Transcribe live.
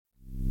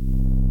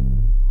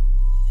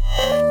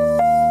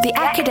The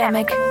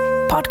Academic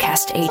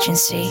Podcast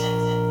Agency.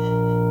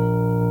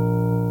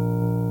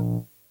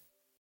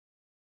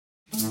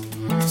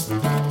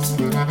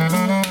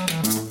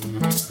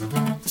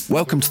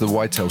 Welcome to the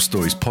Why Tell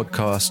Stories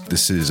podcast.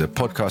 This is a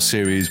podcast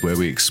series where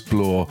we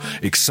explore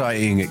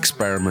exciting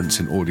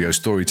experiments in audio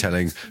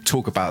storytelling,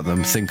 talk about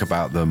them, think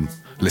about them,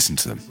 listen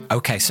to them.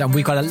 Okay, so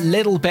we've got a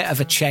little bit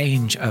of a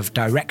change of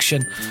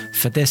direction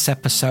for this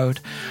episode.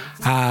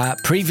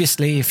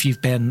 Previously, if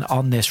you've been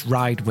on this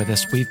ride with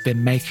us, we've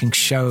been making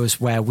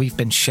shows where we've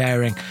been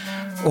sharing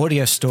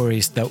audio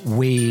stories that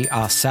we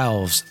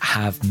ourselves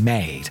have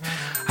made.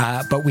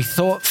 But we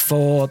thought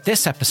for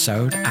this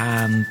episode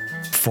and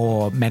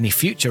for many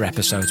future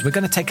episodes, we're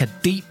going to take a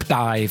deep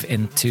dive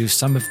into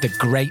some of the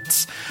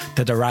greats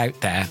that are out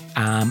there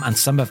and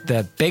some of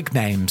the big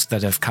names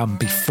that have come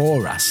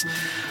before us.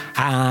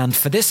 And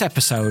for this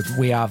episode,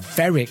 we are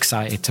very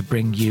excited to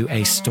bring you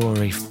a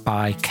story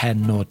by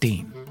Ken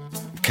Nordine.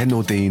 Ken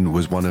Nordine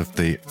was one of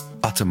the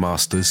utter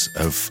masters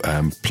of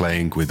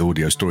playing with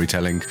audio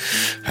storytelling.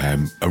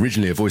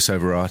 Originally a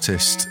voiceover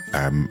artist,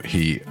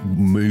 he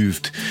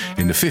moved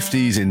in the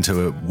 50s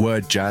into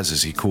word jazz,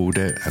 as he called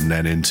it, and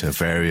then into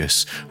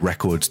various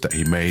records that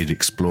he made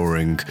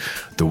exploring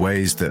the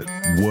ways that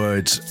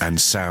words and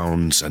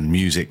sounds and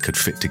music could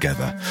fit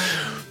together.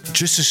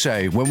 Just to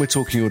say, when we're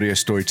talking audio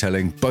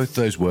storytelling, both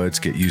those words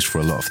get used for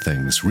a lot of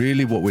things.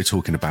 Really what we're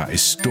talking about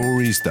is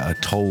stories that are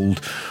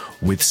told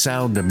with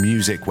sound and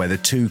music where the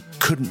two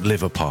couldn't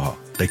live apart.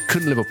 They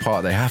couldn't live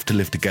apart, they have to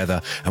live together,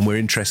 and we're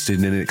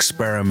interested in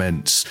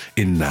experiments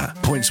in that.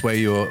 Points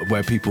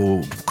where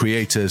people,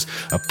 creators,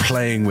 are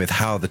playing with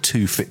how the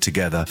two fit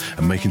together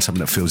and making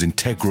something that feels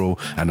integral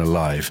and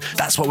alive.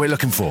 That's what we're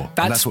looking for,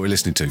 and that's what we're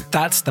listening to.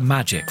 That's the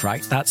magic,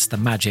 right? That's the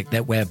magic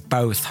that we're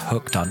both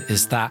hooked on,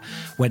 is that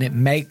when it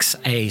makes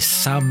a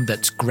sum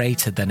that's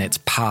greater than its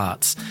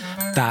parts,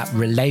 that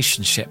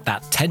relationship,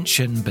 that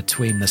tension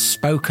between the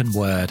spoken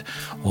word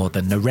or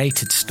the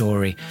narrated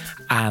story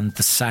and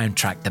the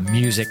soundtrack, the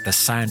music, the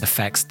sound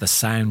effects, the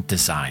sound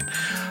design.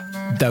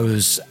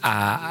 Those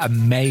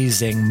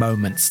amazing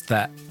moments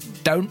that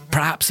don't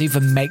perhaps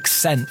even make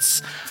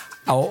sense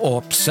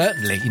or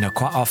certainly,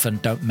 quite often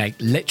don't make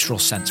literal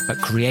sense, but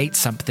create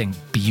something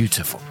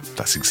beautiful.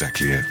 That's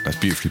exactly it. That's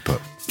beautifully put.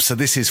 So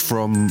this is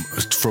from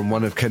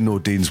one of Ken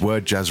Nordine's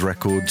word jazz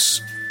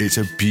records. It's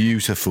a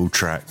beautiful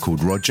track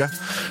called Roger.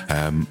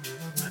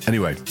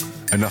 Anyway,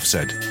 enough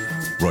said.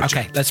 Roger.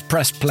 Okay, let's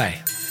press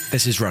play.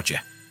 This is Roger.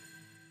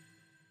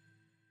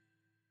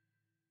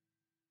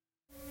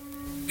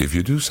 If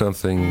you do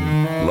something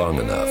long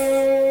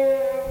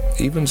enough,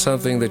 even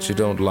something that you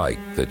don't like,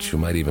 that you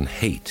might even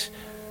hate,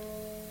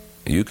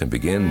 you can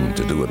begin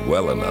to do it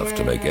well enough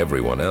to make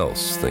everyone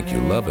else think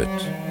you love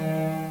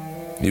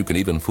it. You can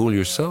even fool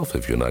yourself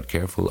if you're not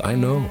careful. I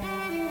know.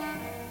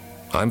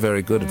 I'm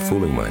very good at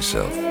fooling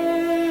myself.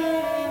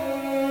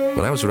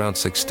 When I was around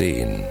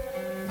 16,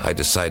 I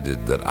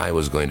decided that I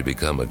was going to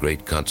become a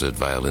great concert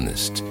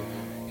violinist.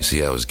 You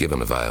see, I was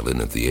given a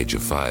violin at the age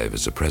of 5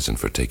 as a present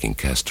for taking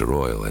castor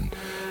oil, and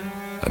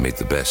I made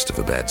the best of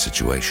a bad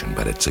situation.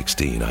 But at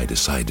 16, I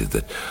decided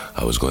that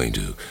I was going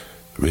to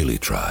really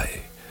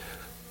try.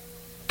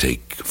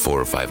 Take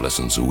 4 or 5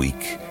 lessons a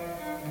week.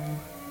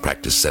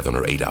 Practice 7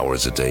 or 8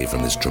 hours a day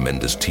from this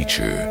tremendous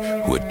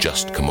teacher who had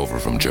just come over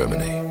from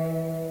Germany.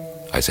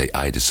 I say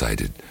I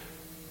decided.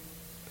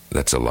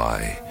 That's a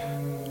lie.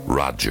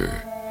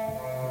 Roger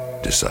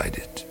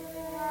decided.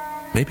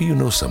 Maybe you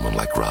know someone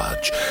like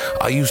Raj.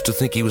 I used to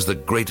think he was the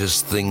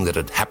greatest thing that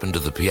had happened to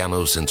the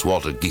piano since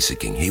Walter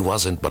Gieseking. He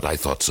wasn't, but I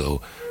thought so.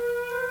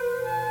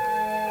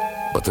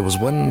 But there was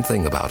one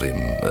thing about him,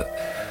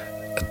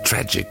 a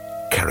tragic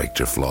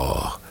character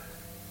flaw.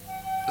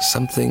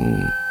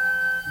 Something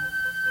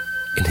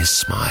in his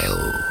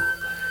smile,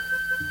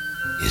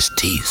 his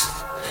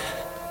teeth.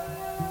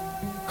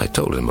 I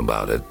told him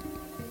about it.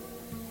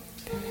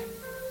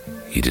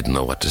 He didn't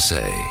know what to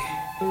say.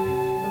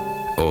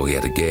 Oh, he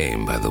had a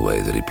game, by the way,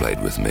 that he played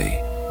with me.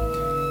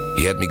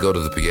 He had me go to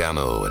the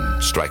piano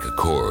and strike a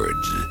chord,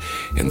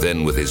 and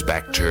then with his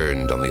back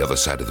turned on the other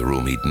side of the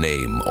room, he'd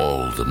name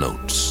all the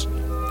notes.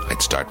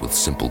 I'd start with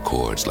simple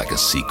chords like a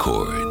C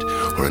chord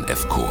or an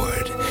F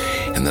chord,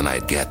 and then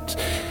I'd get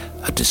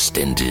a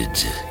distended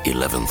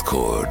 11th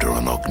chord or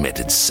an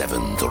augmented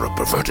 7th or a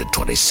perverted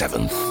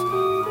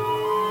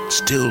 27th.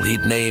 Still,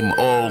 he'd name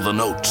all the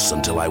notes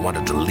until I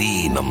wanted to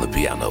lean on the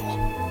piano.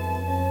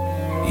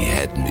 He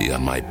had me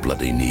on my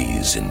bloody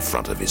knees in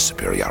front of his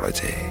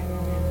superiority.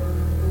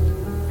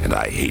 And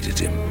I hated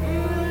him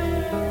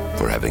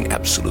for having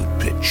absolute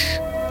pitch.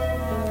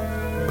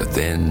 But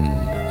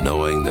then,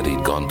 knowing that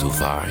he'd gone too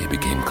far, he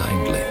became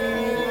kindly.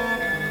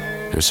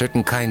 There are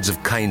certain kinds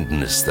of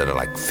kindness that are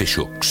like fish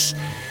hooks.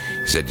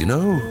 He said, you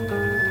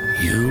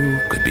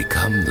could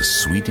become the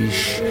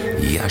Swedish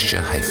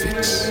Jascha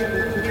Heifetz.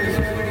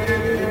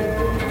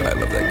 I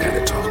love that kind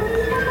of talk.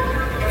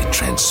 It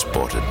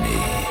transported me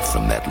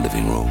from that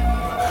living room.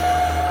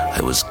 I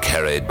was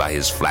carried by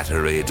his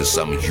flattery to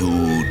some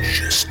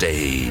huge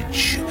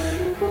stage.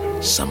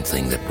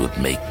 Something that would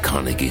make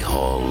Carnegie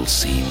Hall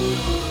seem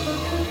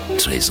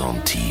très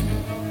intime.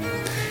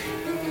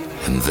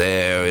 And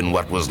there, in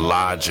what was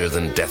larger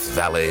than Death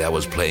Valley, I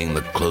was playing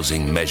the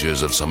closing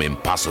measures of some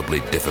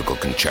impossibly difficult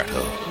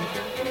concerto,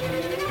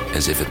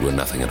 as if it were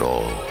nothing at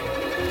all.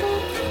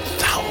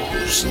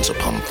 Thousands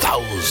upon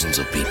thousands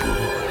of people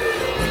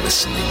were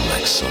listening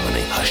like so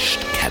many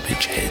hushed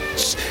cabbage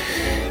heads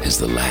as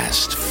the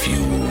last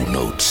few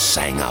notes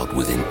sang out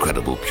with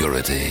incredible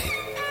purity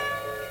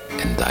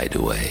and died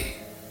away.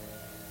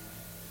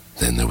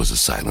 Then there was a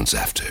silence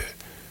after,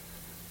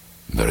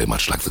 very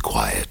much like the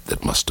quiet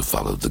that must have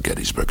followed the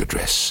Gettysburg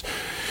Address.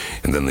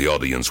 And then the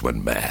audience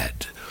went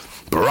mad.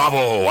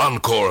 Bravo,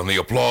 encore, and the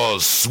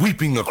applause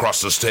sweeping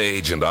across the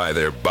stage, and I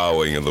there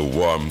bowing in the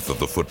warmth of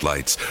the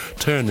footlights,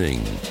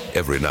 turning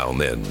every now and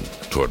then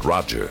toward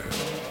Roger,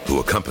 who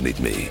accompanied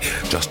me,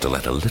 just to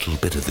let a little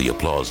bit of the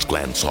applause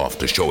glance off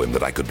to show him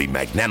that I could be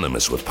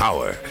magnanimous with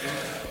power.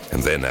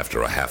 And then,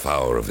 after a half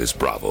hour of this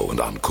bravo and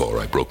encore,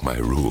 I broke my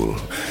rule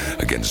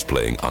against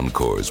playing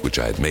encores, which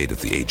I had made at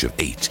the age of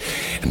 8,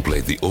 and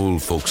played the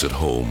old folks at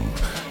home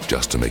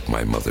just to make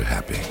my mother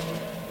happy.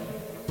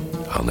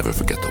 I'll never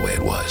forget the way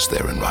it was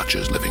there in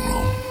Roger's living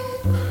room.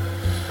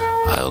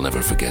 I'll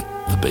never forget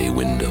the bay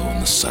window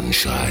and the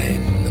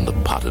sunshine and the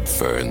potted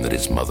fern that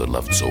his mother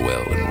loved so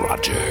well, and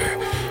Roger,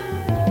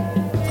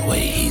 the way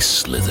he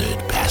slithered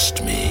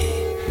past me,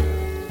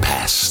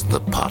 past the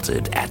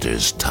potted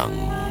adder's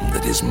tongue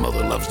that his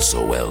mother loved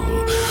so well,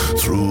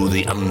 through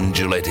the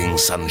undulating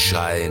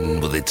sunshine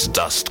with its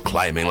dust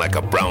climbing like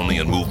a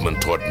Brownian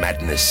movement toward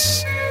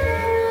madness,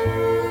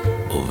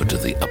 over to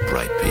the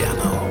upright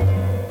piano.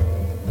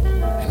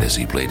 And as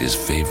he played his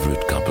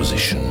favorite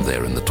composition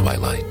there in the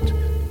twilight,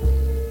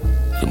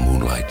 the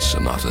Moonlight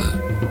Sonata,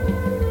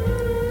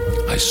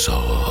 I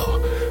saw,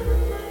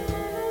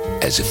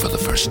 as if for the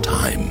first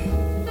time,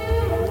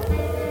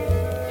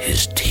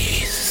 his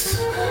teeth.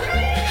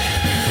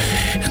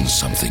 And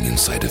something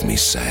inside of me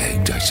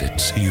sagged. I said,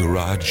 "See you,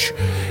 Raj."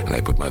 And I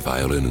put my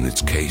violin in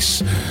its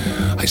case.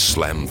 I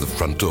slammed the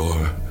front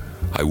door.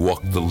 I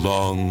walked the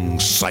long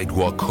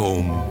sidewalk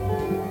home,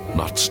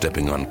 not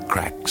stepping on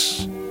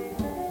cracks.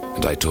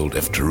 And I told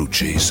F.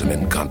 Tarucci,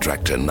 cement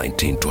contractor in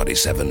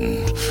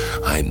 1927,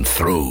 I'm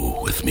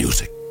through with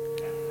music.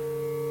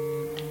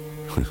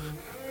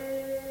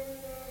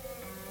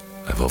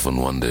 I've often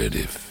wondered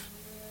if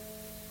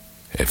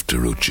F.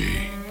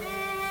 Tarucci,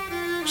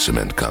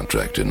 cement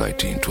contractor in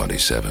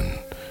 1927,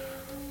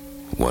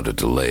 wanted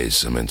to lay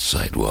cement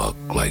sidewalk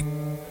like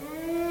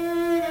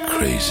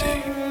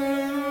crazy.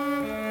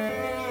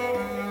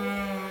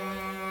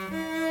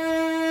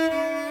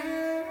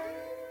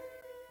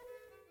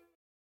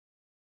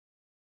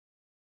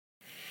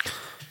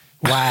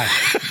 Wow.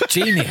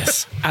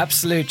 Genius.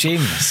 Absolute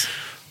genius.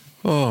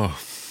 Oh,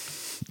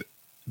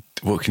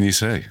 what can you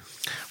say?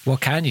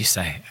 What can you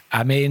say?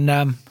 I mean,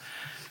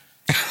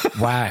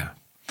 wow.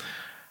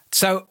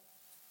 So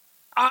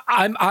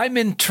I'm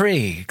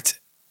intrigued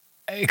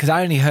because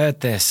I only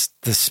heard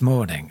this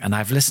morning and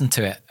I've listened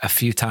to it a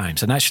few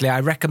times. And actually,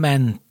 I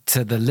recommend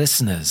to the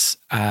listeners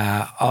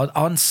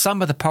on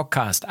some of the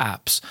podcast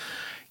apps,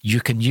 you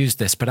can use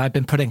this, but I've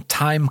been putting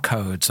time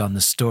codes on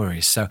the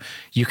stories. So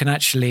you can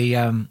actually,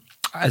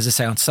 as I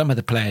say, on some of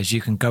the players,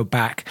 you can go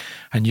back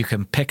and you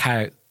can pick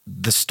out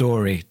the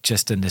story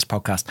just in this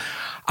podcast.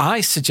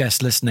 I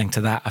suggest listening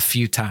to that a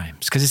few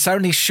times because it's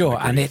only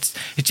short and it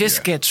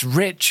just gets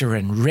richer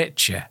and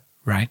richer,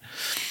 right?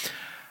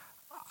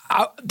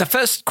 The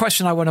first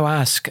question I want to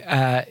ask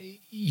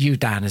you,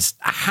 Dan, is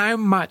how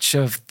much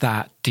of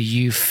that do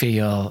you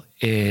feel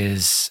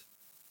is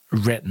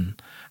written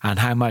and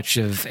how much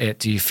of it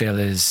do you feel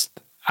is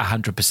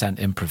 100%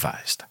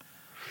 improvised?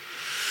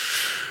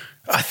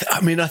 I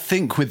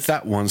think with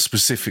that one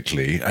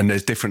specifically, and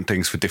there's different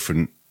things for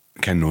different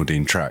Ken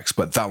Nordine tracks,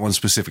 but that one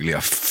specifically, I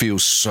feel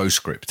so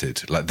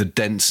scripted. Like the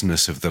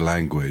denseness of the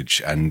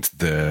language and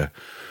the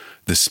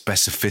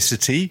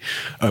specificity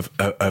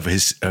of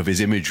his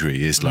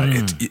imagery is like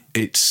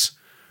it's.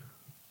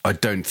 I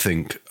don't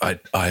think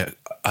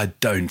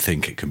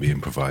it can be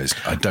improvised.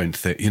 I don't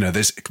think,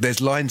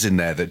 there's lines in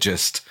there that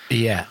just...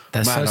 Yeah,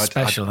 they're so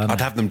special. I'd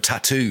have them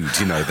tattooed,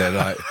 they're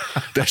like,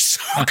 they're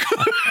so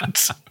good.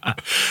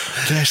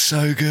 They're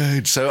so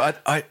good. So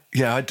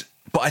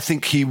but I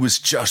think he was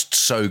just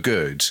so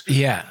good.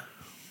 Yeah.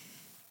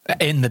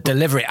 In the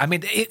delivery. I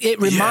mean, it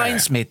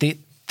reminds me,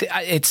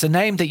 it's a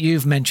name that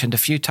you've mentioned a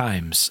few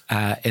times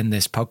in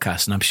this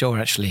podcast, and I'm sure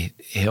actually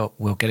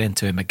we'll get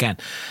into him again.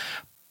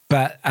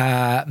 But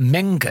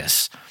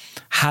Mingus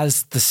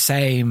has the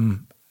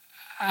same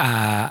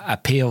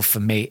appeal for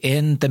me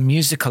in the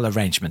musical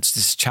arrangements.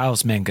 This is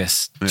Charles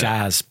Mingus,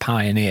 jazz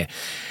pioneer,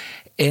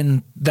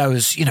 in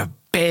those,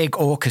 big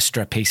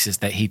orchestra pieces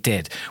that he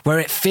did, where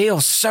it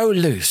feels so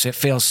loose, it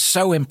feels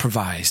so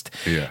improvised.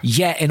 Yeah.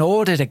 Yet in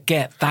order to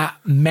get that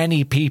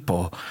many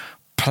people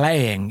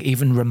playing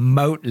even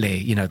remotely,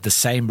 you know, the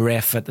same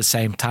riff at the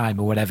same time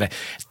or whatever,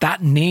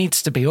 that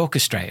needs to be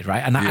orchestrated,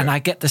 right? And I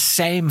get the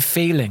same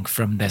feeling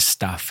from this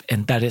stuff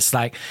in that it's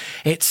like,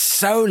 it's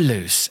so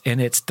loose in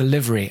its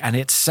delivery and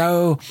it's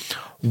so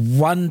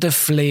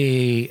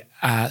wonderfully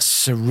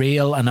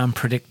surreal and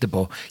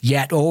unpredictable,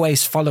 yet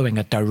always following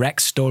a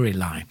direct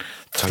storyline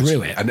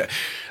through it.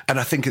 And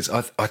I think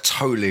I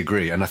totally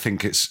agree. And I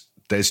think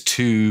there's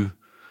two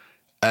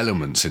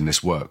elements in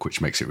this work which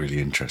makes it really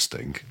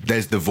interesting.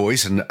 There's the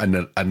voice and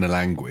the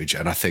language,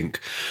 and I think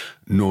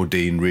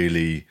Nordine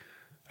really,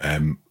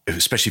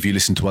 especially if you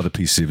listen to other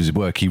pieces of his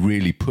work, he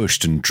really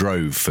pushed and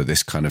drove for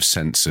this kind of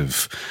sense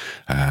of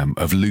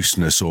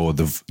looseness, or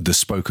the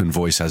spoken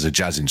voice as a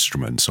jazz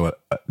instrument. So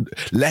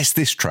less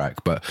this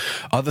track, but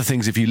other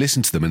things, if you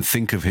listen to them and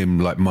think of him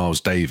like Miles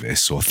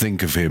Davis, or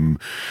think of him,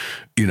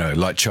 you know,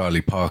 like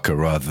Charlie Parker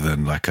rather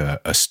than like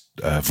a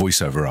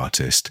voiceover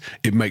artist,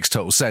 it makes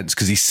total sense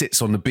because he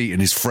sits on the beat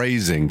and his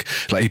phrasing,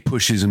 like he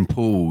pushes and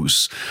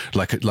pulls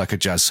like a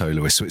jazz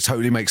soloist. So it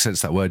totally makes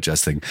sense, that word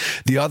jazz thing.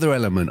 The other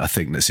element I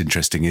think that's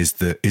interesting is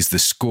the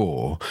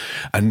score,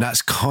 and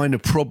that's kind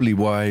of probably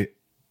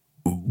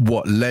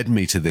what led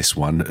me to this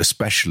one,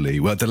 especially,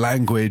 well, the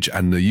language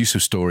and the use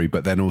of story,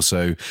 but then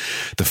also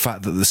the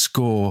fact that the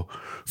score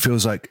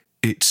feels like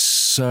it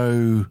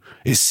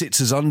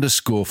sits as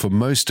underscore for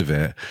most of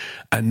it,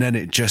 and then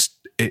it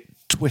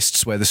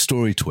twists where the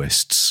story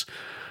twists,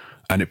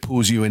 and it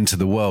pulls you into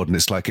the world, and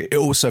it's like it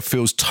also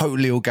feels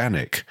totally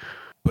organic,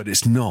 but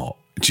it's not.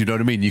 Do you know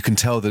what I mean? You can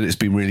tell that it's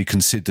been really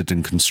considered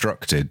and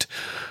constructed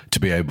to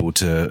be able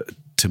to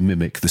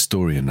mimic the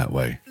story in that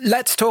way.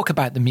 Let's talk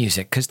about the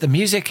music, because the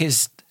music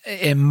is,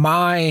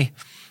 I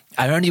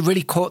only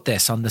really caught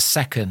this on the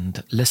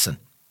second listen.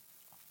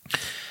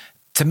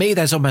 To me,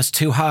 there's almost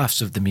two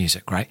halves of the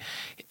music, right?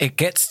 It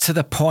gets to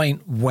the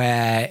point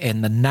where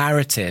in the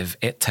narrative,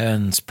 it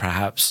turns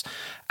perhaps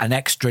an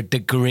extra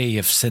degree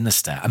of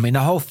sinister. I mean,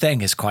 the whole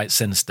thing is quite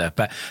sinister,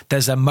 but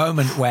there's a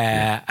moment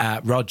where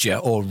Roger,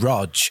 or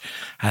Rog,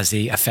 as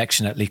he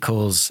affectionately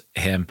calls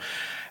him,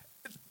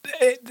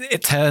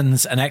 it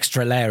turns an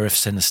extra layer of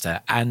sinister.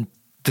 And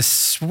the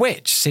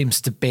switch seems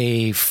to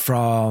be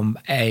from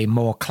a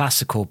more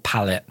classical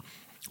palette,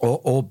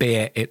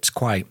 albeit it's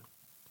quite,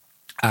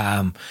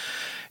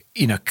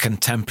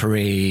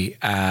 contemporary,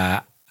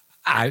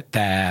 out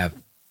there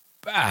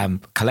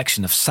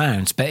collection of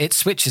sounds, but it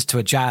switches to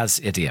a jazz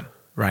idiom,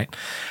 right?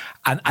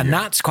 And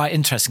that's quite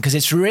interesting because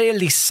it's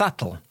really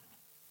subtle,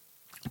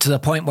 to the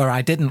point where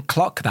I didn't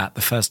clock that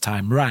the first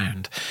time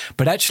round,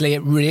 but actually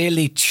it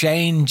really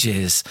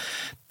changes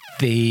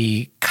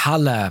the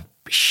color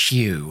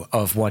hue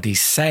of what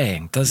he's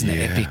saying, doesn't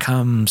it?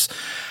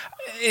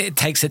 It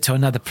takes it to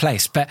another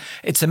place. But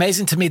it's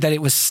amazing to me that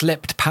it was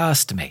slipped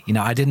past me. You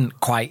know, I didn't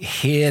quite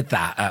hear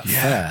that at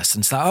first.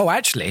 And so,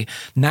 actually,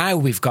 now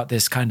we've got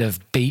this kind of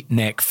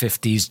beatnik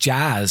 50s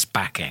jazz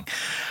backing.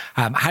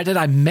 How did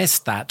I miss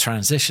that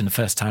transition the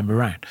first time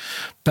around?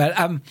 But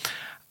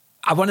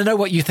I want to know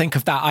what you think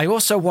of that. I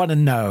also want to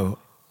know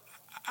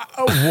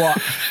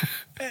what,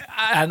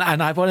 and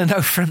I want to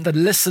know from the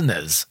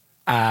listeners,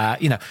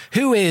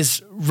 who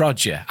is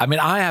Roger? I mean,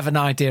 I have an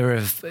idea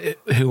of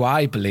who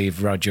I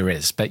believe Roger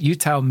is, but you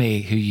tell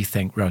me who you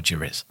think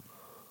Roger is.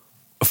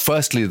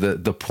 Firstly,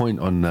 the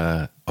point on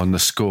the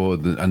score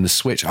and the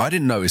switch, I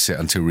didn't notice it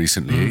until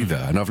recently either.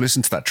 And I've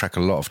listened to that track a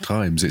lot of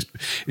times.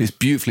 It's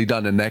beautifully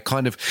done, and they're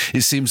kind of,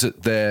 it seems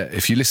that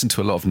if you listen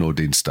to a lot of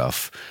Nordine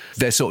stuff,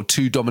 they're sort of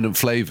two dominant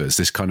flavors.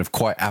 This kind of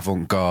quite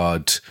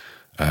avant-garde,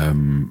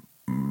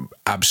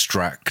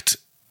 abstract,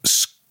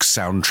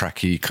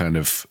 soundtracky kind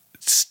of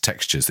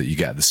textures that you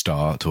get at the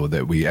start, or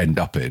that we end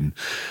up in,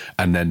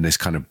 and then this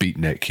kind of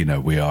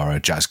beatnik, we are a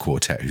jazz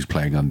quartet who's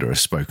playing under a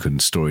spoken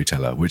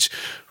storyteller, which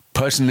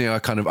personally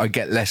I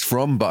get less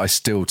from, but I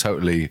still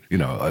totally,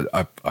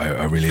 I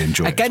really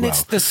enjoy it as well.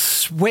 It's the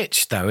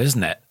switch though,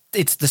 isn't it?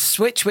 It's the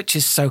switch which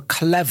is so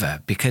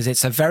clever, because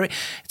it's a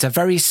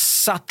very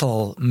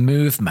subtle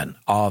movement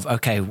of,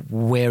 okay,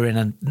 we're in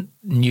a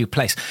new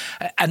place.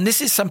 And this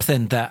is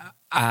something that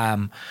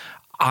I'm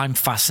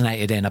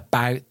fascinated in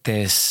about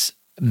this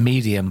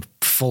medium,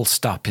 full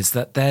stop, is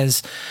that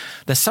there's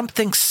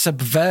something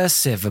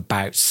subversive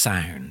about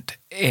sound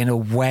in a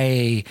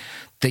way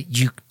that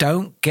you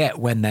don't get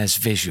when there's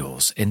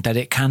visuals, in that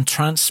it can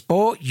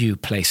transport you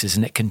places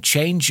and it can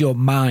change your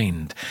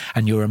mind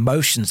and your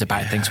emotions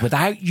about things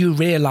without you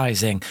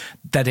realizing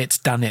that it's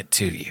done it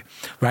to you,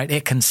 right?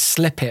 It can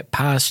slip it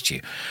past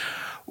you.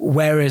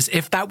 Whereas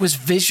if that was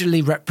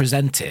visually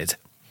represented,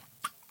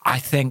 I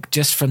think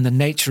just from the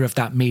nature of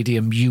that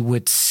medium, you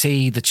would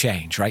see the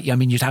change, right? I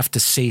mean, you'd have to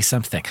see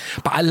something.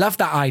 But I love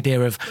that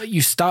idea of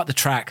you start the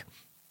track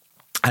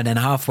and then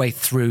halfway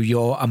through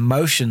your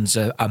emotions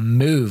are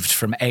moved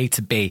from A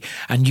to B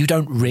and you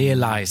don't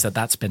realize that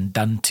that's been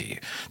done to you.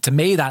 To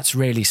me, that's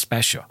really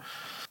special.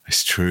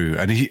 It's true.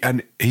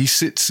 And he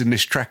sits in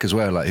this track as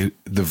well. Like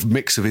the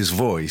mix of his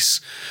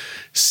voice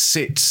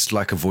sits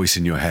like a voice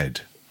in your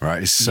head,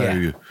 right? It's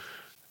so...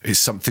 It's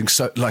something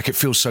so, like, it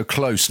feels so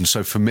close and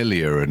so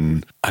familiar,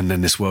 and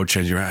then this world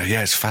changing around.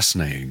 Yeah, it's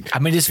fascinating. I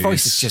mean, his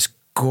voice is just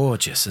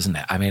gorgeous, isn't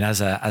it? I mean,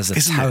 as a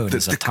tone,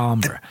 as a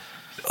timbre.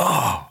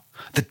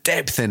 The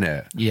depth in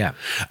it. Yeah.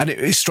 And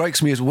it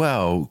strikes me as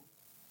well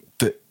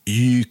that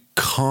you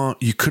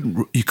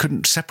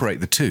couldn't separate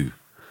the two.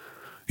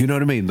 You know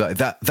what I mean? Like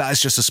that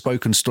is just a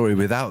spoken story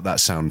without that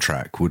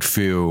soundtrack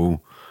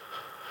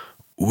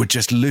would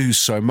just lose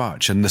so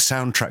much. And the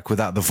soundtrack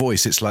without the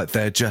voice, it's like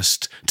they're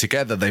just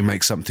together, they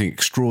make something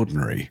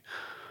extraordinary.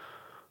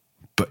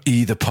 But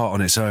either part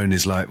on its own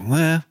is like,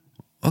 well,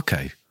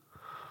 okay.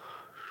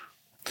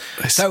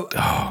 So,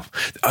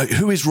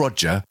 who is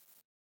Roger?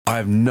 I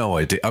have no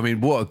idea. I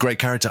mean, what a great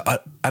character. I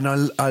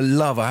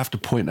have to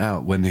point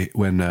out when if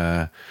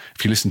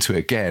you listen to it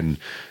again,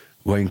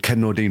 when Ken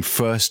Nordine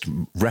first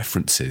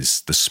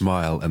references the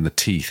smile and the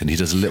teeth, and he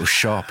does a little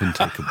sharp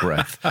intake of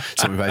breath,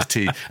 something about his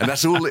teeth, and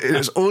that's all.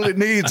 It's all it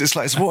needs. It's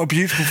like, it's what a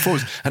beautiful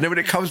force. And then when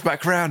it comes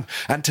back around,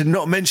 and to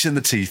not mention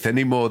the teeth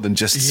any more than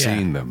just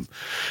seeing them,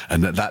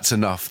 and that's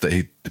enough that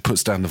he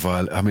puts down the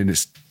violin. I mean,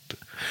 it's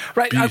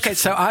right. beautiful. Okay,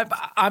 so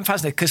I'm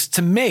fascinated because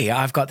to me,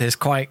 I've got this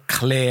quite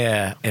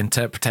clear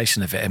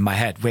interpretation of it in my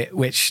head,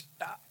 which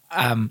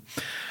I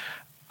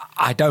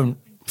don't,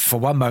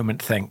 for one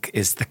moment, think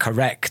is the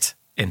correct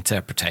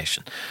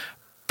interpretation.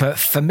 But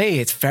for me,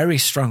 it's very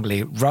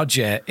strongly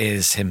Roger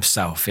is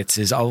himself. It's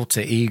his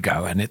alter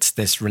ego, and it's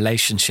this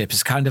relationship.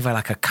 It's kind of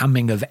like a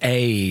coming of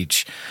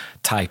age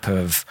type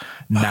of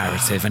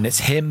narrative, and it's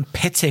him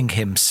pitting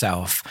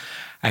himself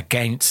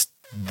against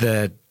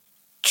the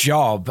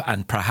job,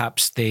 and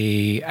perhaps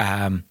it's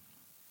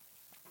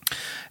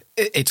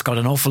got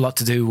an awful lot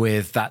to do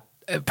with that.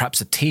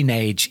 Perhaps a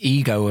teenage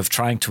ego of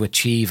trying to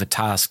achieve a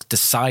task,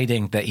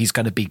 deciding that he's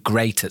going to be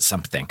great at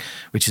something,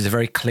 which is a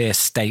very clear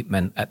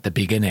statement at the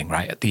beginning,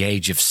 right? At the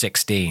age of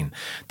 16,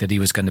 that he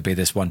was going to be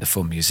this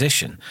wonderful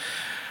musician.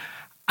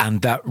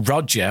 And that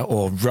Roger,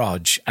 or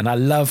Rog, and I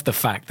love the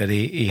fact that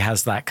he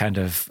has that kind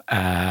of,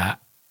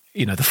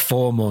 the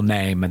formal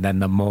name and then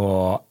the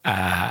more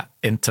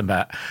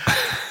intimate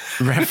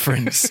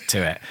reference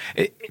to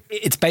it.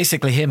 It's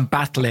basically him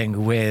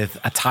battling with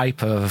a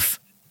type of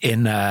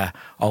inner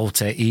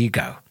alter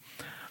ego.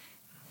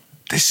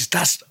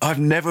 I've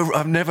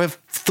never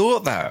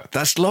thought that.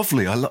 That's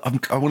lovely. I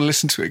want to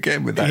listen to it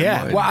again with that in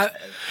mind. Well,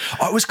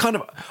 I was kind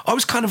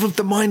of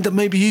the mind that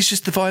maybe he's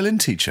just the violin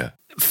teacher.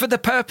 For the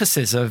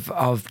purposes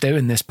of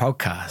doing this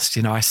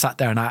podcast, I sat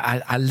there and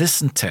I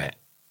listened to it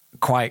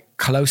quite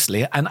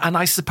closely. And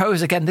I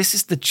suppose, again, this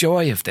is the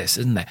joy of this,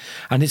 isn't it?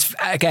 And it's,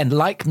 again,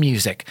 like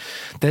music,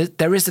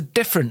 there is a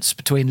difference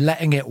between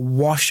letting it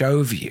wash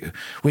over you,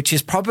 which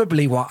is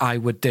probably what I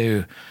would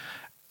do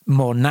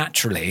more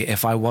naturally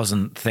if I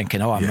wasn't thinking,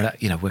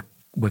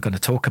 we're going to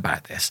talk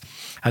about this.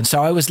 And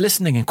so I was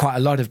listening in quite a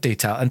lot of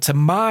detail. And to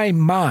my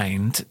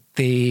mind,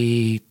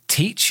 the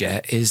teacher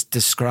is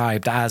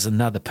described as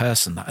another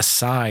person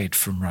aside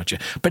from Roger.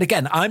 But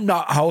again, I'm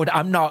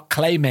not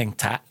claiming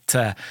that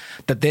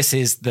this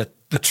is the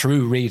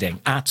true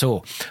reading at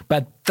all.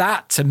 But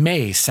that to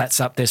me sets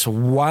up this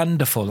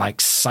wonderful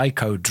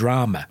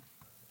psychodrama.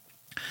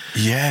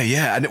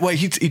 Yeah. And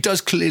he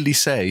does clearly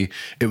say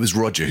it was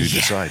Roger who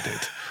decided.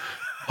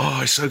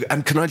 Oh, it's so good.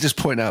 And can I just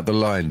point out the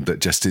line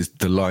that just is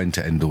the line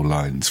to end all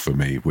lines for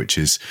me, which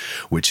is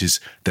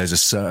there's a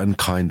certain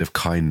kind of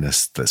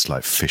kindness that's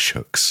like fish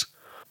hooks.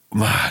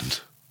 Man,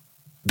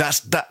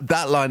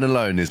 that line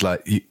alone is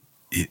like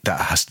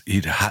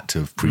you'd had to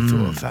have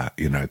pre-thought of that.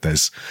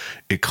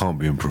 It can't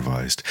be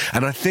improvised.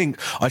 And I seem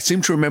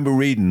to remember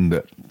reading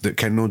that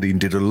Ken Nordine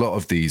did a lot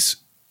of these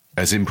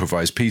as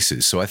improvised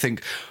pieces. So I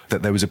think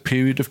that there was a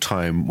period of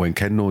time when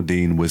Ken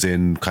Nordine was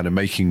in kind of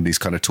making these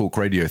kind of talk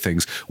radio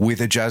things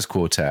with a jazz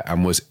quartet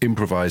and was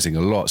improvising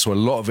a lot. So a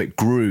lot of it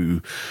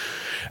grew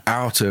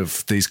out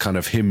of these kind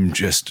of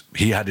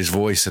he had his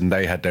voice and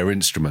they had their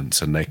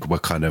instruments and they were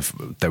kind of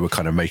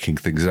making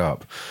things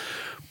up.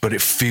 But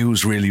it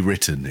feels really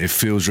written. It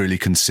feels really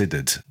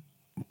considered.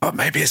 But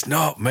maybe it's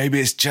not.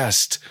 Maybe that's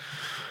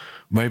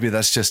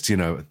just,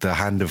 the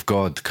hand of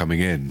God coming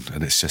in,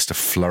 and it's just a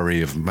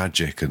flurry of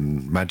magic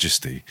and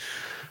majesty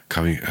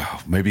coming.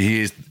 Oh, maybe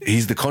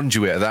he's the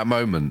conduit at that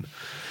moment.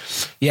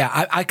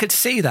 Yeah, I could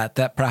see that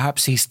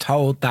perhaps he's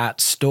told that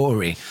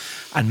story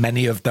and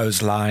many of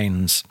those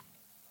lines,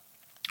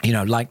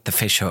 like the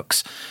fish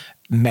hooks,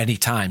 many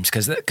times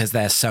because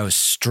they're so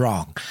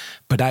strong.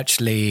 But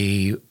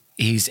actually,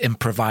 he's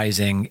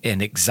improvising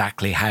in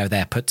exactly how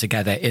they're put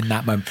together in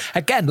that moment.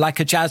 Again, like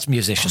a jazz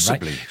musician,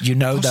 Possibly.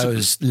 right?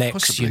 Those licks,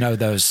 Possibly.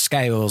 Those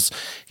scales,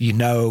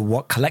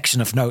 what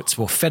collection of notes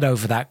will fit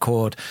over that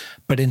chord.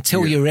 But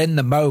until you're in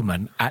the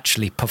moment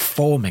actually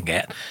performing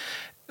it,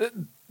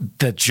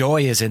 the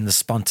joy is in the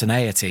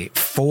spontaneity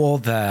for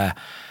the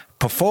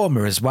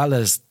performer as well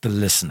as the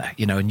listener,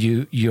 and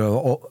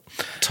you're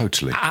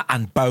totally,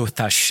 and both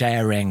are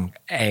sharing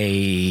a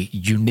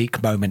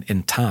unique moment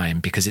in time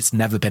because it's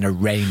never been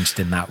arranged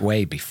in that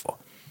way before.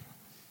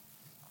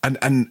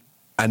 And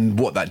And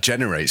what that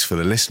generates for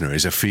the listener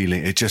is a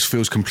feeling, it just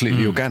feels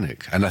completely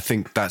organic. And I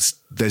think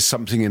there's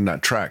something in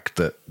that track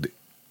that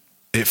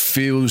it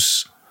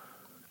feels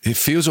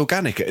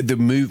organic. The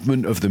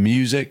movement of the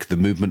music, the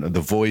movement of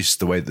the voice,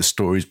 the way the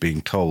story's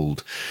being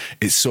told,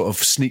 it sort of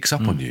sneaks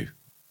up on you.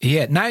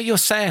 Yeah, now you're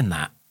saying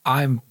that,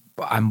 I'm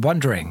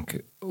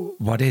wondering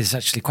what is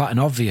actually quite an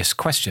obvious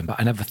question, but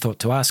I never thought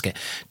to ask it.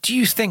 Do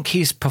you think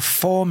he's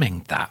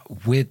performing that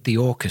with the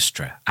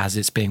orchestra as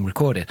it's being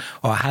recorded?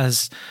 Or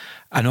has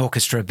an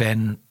orchestra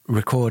been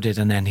recorded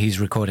and then he's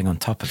recording on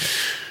top of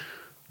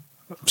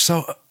it?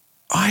 So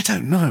I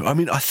don't know. I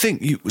mean, I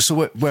think you. So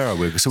where are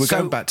we? So we're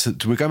going back to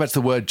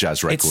the Word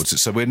Jazz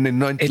records. So we're in the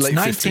late 50s. It's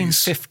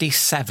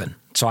 1957.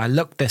 So I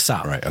looked this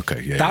up. Right.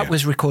 Okay. Yeah. That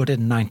was recorded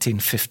in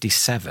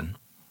 1957.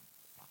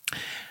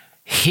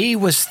 He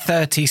was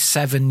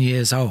 37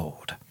 years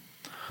old.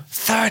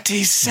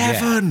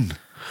 37. Yeah.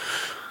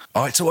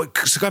 All right. So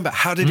going back,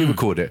 how did he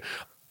record it?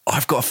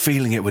 I've got a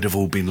feeling it would have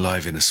all been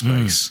live in a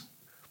space.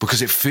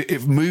 Because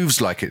it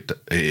moves like it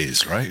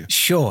is, right?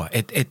 Sure,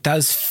 it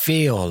does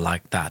feel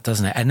like that,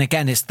 doesn't it? And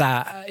again, it's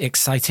that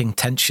exciting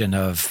tension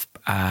of,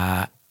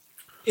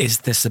 is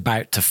this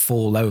about to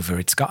fall over?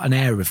 It's got an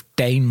air of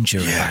danger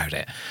about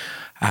it.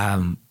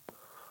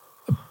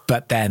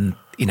 But then,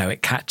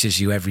 it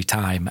catches you every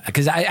time.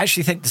 Because I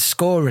actually think the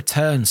score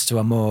returns to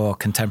a more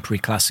contemporary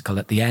classical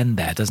at the end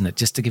there, doesn't it?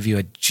 Just to give you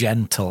a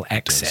gentle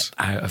exit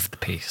out of the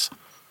piece.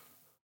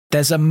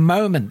 There's a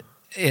moment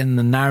in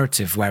the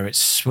narrative where it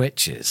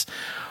switches,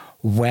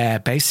 where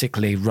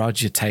basically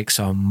Roger takes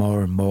on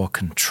more and more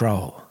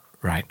control,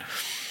 right?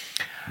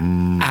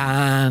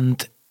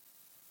 And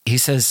he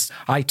says,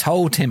 I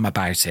told him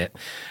about it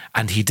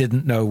and he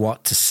didn't know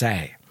what to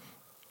say.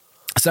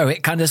 So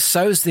it kind of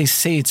sows these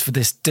seeds for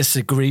this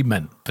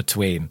disagreement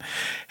between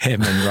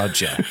him and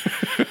Roger,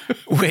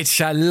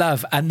 which I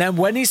love. And then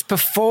when he's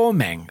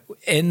performing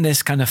in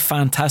this kind of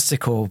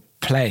fantastical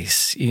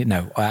place,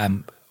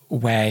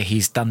 where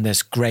he's done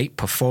this great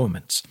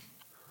performance,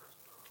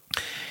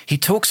 he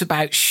talks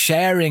about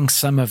sharing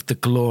some of the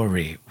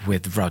glory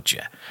with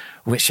Roger,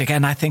 which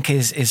again I think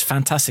is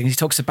fantastic. He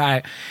talks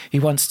about he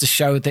wants to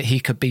show that he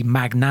could be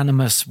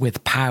magnanimous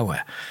with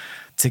power,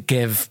 to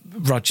give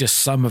Roger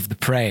some of the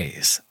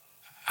praise.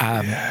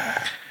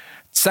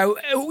 So,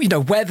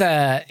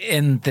 whether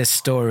in this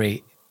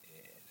story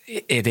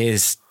it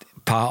is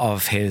part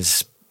of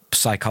his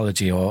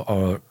psychology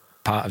or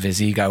part of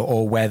his ego,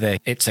 or whether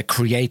it's a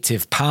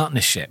creative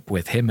partnership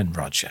with him and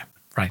Roger,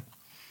 right?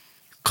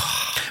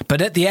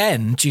 But at the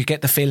end, you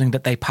get the feeling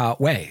that they part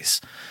ways.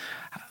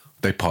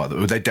 They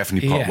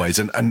definitely part ways.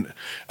 And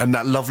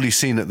that lovely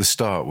scene at the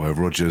start where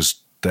Roger's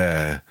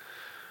there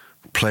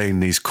playing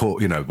these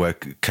chords, where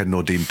Ken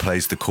Nordine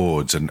plays the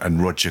chords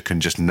and Roger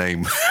can just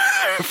name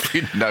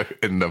every note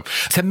in them.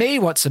 To me,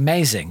 what's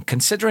amazing,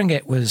 considering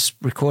it was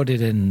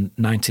recorded in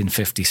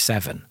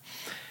 1957,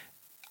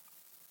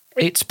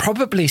 it's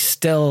probably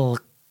still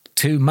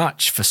too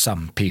much for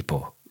some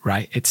people,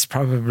 right? It's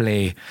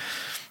probably,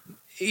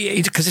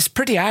 because it's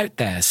pretty out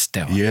there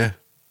still. Yeah.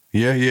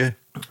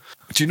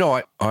 Do you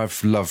know,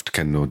 I've loved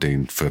Ken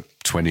Nordine for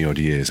 20 odd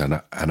years,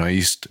 and I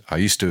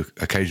used to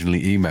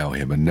occasionally email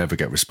him and never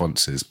get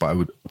responses,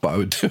 but I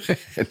would do it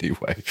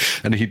anyway.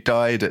 And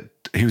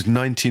he was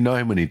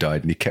 99 when he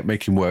died, and he kept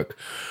making work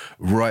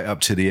right up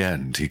to the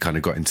end. He kind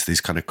of got into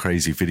these kind of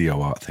crazy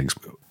video art things.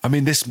 I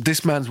mean,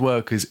 this man's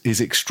work is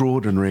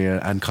extraordinary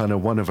and kind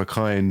of one of a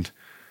kind,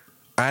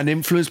 and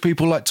influenced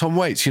people like Tom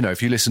Waits.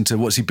 If you listen to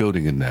what's he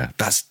building in there,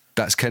 that's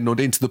Ken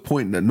Nordine, to the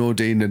point that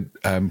Nordine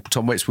and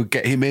Tom Waits would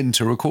get him in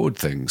to record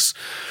things.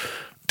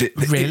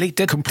 Really?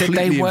 Did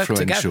they work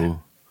together?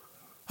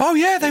 Oh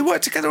yeah, they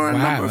worked together on a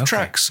number of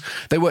tracks.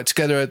 They worked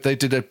together.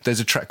 There's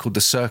a track called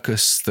The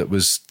Circus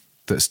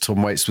that's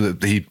Tom Waits.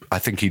 I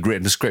think he'd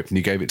written the script and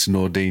he gave it to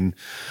Nordine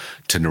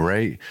to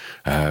narrate.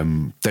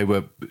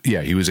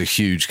 He was a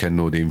huge Ken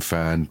Nordine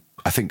fan.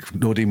 I think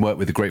Nordine worked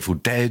with the Grateful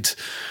Dead.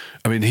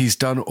 I mean, he's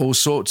done all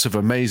sorts of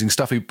amazing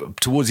stuff.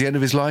 Towards the end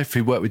of his life,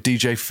 he worked with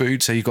DJ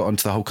Food, so he got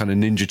onto the whole kind of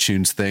Ninja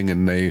Tunes thing,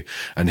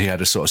 and he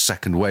had a sort of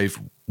second wave.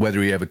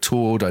 Whether he ever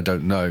toured, I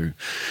don't know.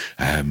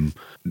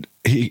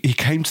 He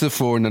came to the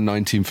fore in the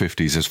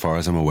 1950s, as far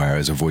as I'm aware,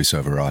 as a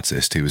voiceover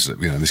artist. He was,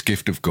 this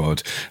gift of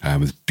God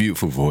with a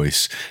beautiful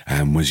voice,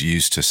 and was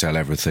used to sell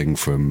everything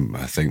from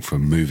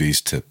movies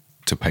to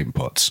paint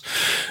pots,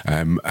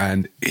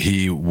 and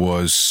he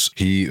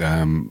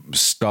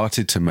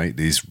started to make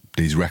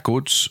these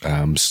records.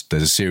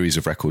 There's a series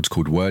of records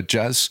called Word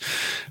Jazz,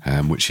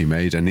 which he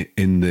made, and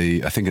in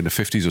the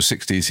 50s or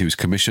 60s he was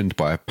commissioned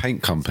by a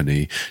paint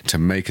company to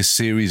make a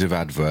series of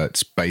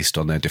adverts based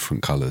on their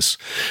different colours,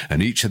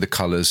 and each of the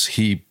colours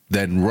he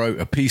then wrote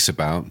a piece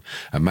about,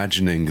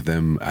 imagining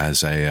them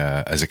as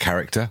a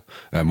character,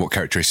 what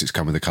characteristics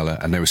come with the colour,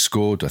 and they were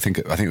scored. I think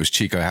it was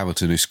Chico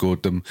Hamilton who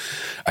scored them,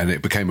 and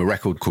it became a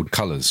record called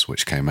Colours,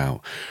 which came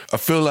out. I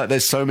feel like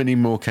there's so many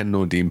more Ken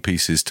Nordine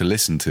pieces to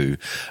listen to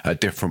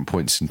at different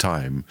points in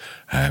time,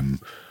 but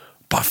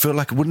I feel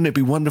like, wouldn't it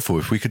be wonderful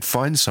if we could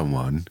find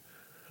someone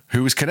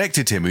who was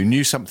connected to him, who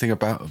knew something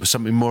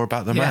more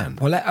about the man.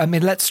 Well,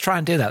 let's try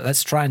and do that.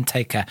 Let's try and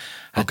take a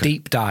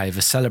deep dive,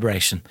 a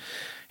celebration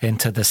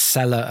into the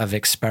cellar of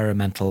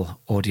experimental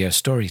audio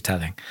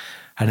storytelling.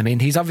 And I mean,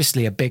 he's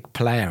obviously a big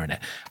player in it.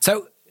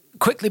 So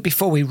quickly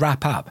before we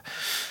wrap up,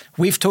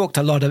 we've talked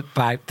a lot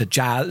about the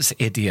jazz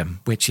idiom,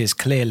 which is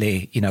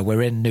clearly,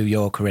 we're in New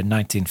York, we're in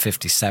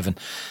 1957.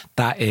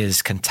 That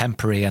is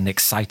contemporary and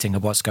exciting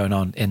of what's going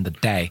on in the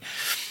day.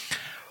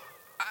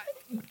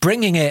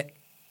 Bringing it,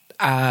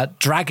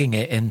 dragging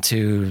it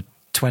into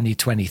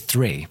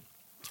 2023,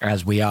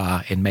 as we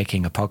are in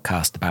making a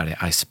podcast about it,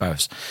 I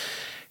suppose.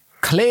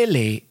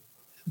 Clearly,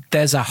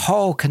 there's a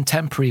whole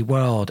contemporary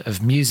world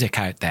of music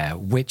out there,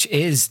 which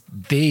is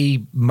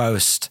the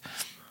most,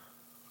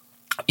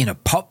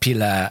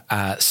 popular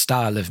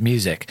style of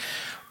music,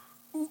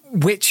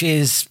 which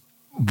is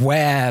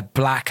where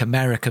Black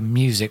American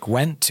music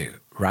went to,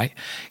 right?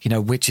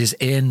 Which is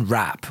in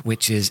rap,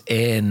 which is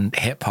in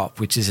hip hop,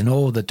 which is in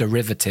all the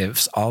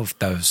derivatives of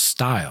those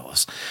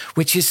styles,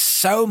 which is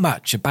so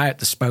much about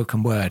the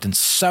spoken word and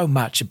so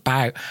much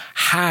about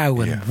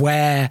how and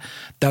where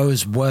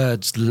those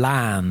words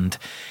land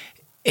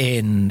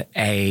in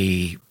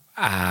a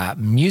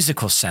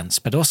musical sense,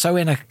 but also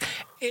in a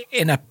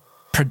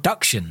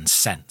production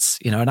sense,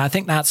 and I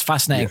think that's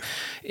fascinating.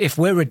 Yeah. If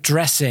we're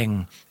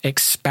addressing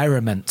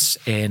experiments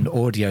in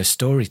audio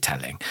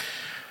storytelling,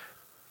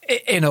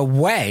 in a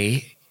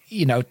way,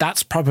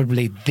 that's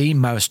probably the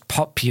most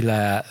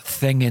popular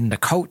thing in the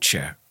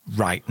culture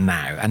right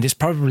now. And it's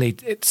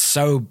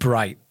so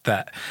bright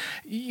that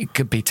you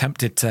could be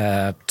tempted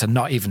to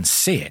not even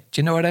see it.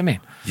 Do you know what I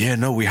mean? Yeah,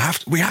 no, we have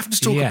to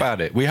talk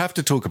about it. We have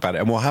to talk about it,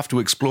 and we'll have to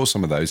explore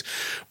some of those.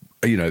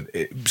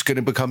 It's going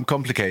to become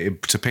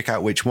complicated to pick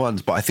out which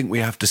ones, but I think we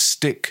have to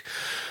stick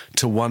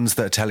to ones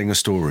that are telling a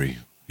story,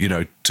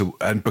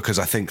 and because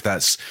I think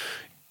that's,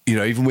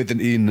 even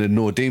in the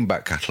Nordine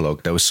back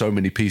catalogue, there were so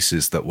many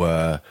pieces that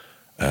were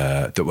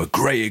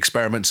great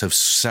experiments of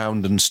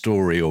sound and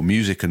story, or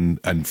music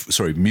and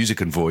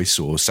voice,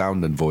 or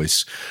sound and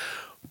voice.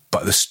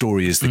 But the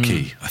story is the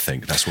key. I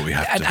think that's what we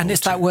have to. And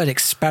it's that word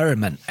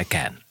experiment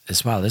again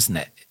as well, isn't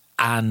it?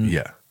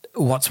 And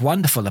what's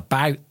wonderful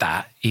about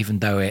that, even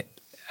though it,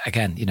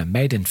 again,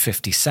 made in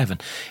 57,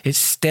 it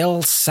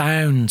still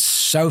sounds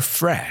so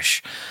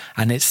fresh,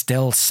 and it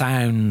still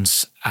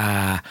sounds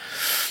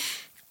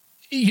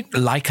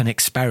like an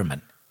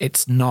experiment.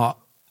 It's not.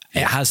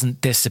 It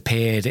hasn't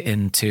disappeared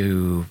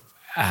into,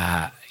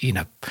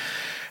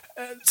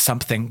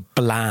 something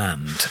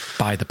bland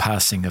by the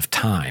passing of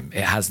time.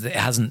 It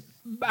hasn't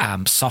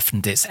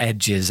softened its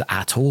edges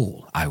at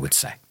all, I would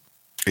say.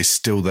 It's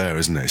still there,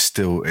 isn't it?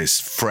 It's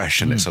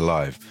fresh and it's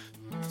alive.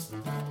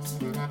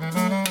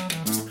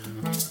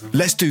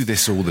 Let's do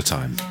this all the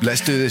time.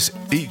 Let's do this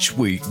each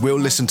week. We'll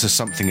listen to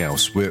something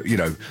else.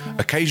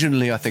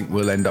 Occasionally I think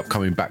we'll end up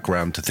coming back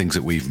round to things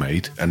that we've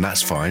made, and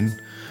that's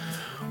fine.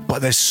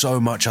 But there's so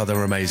much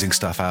other amazing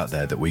stuff out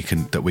there that we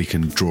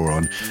can draw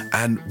on,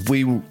 and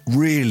we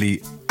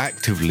really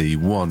actively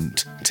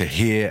want to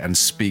hear and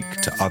speak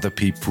to other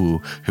people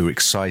who are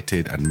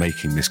excited and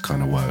making this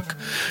kind of work.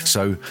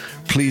 So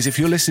please, if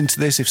you're listening to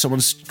this, if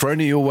someone's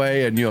thrown it your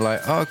way and you're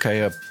like,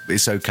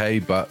 it's okay,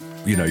 but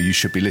you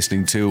should be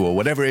listening to, or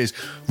whatever it is,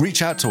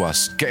 reach out to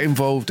us, get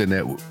involved in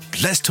it.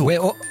 Let's talk.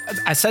 We're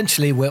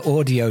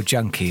audio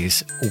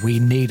junkies. We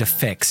need a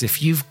fix.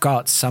 If you've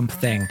got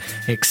something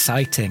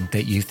exciting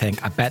that you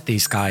think, I bet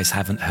these guys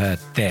haven't heard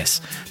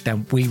this,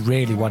 then we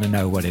really want to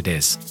know what it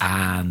is.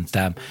 And,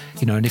 and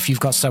if you've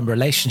got some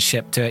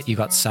relationship to it, you've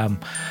got some,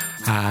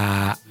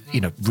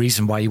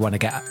 reason why you want to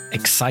get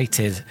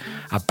excited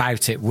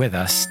about it with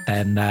us,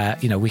 then,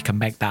 we can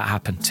make that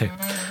happen too.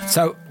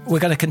 So we're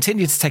going to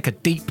continue to take a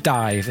deep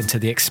dive into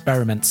the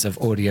experiments of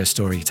audio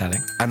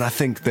storytelling. And I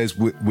think there's,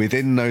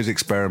 within those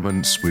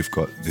experiments, we've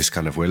got this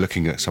we're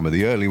looking at some of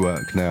the early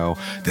work now.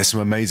 There's some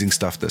amazing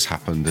stuff that's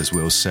happened, as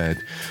Will said,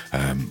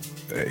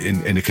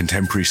 in a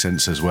contemporary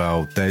sense as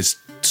well. There's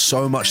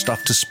so much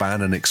stuff to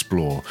span and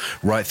explore,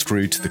 right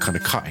through to the kind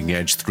of cutting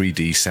edge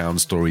 3D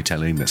sound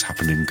storytelling that's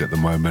happening at the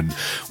moment.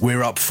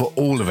 We're up for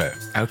all of it.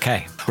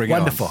 Okay.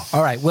 Wonderful.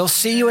 All right. We'll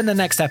see you in the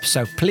next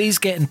episode. Please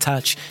get in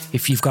touch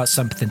if you've got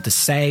something to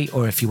say,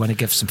 or if you want to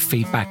give some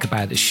feedback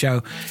about the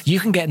show. You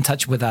can get in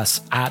touch with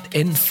us at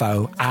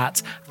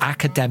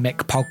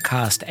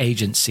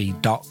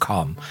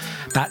info@academicpodcastagency.com.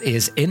 That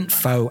is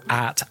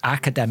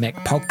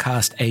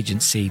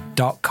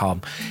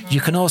info@academicpodcastagency.com.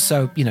 You can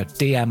also,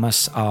 DM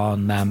us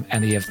on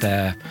any of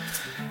the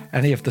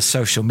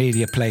social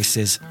media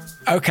places.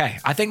 Okay,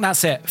 I think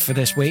that's it for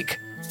this week.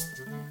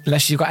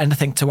 Unless you've got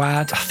anything to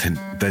add. I think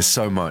there's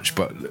so much,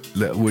 but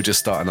we'll just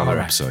start another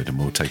episode and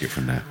we'll take it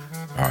from there.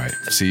 All right,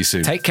 see you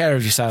soon. Take care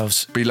of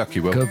yourselves. Be lucky,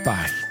 Will.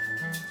 Goodbye.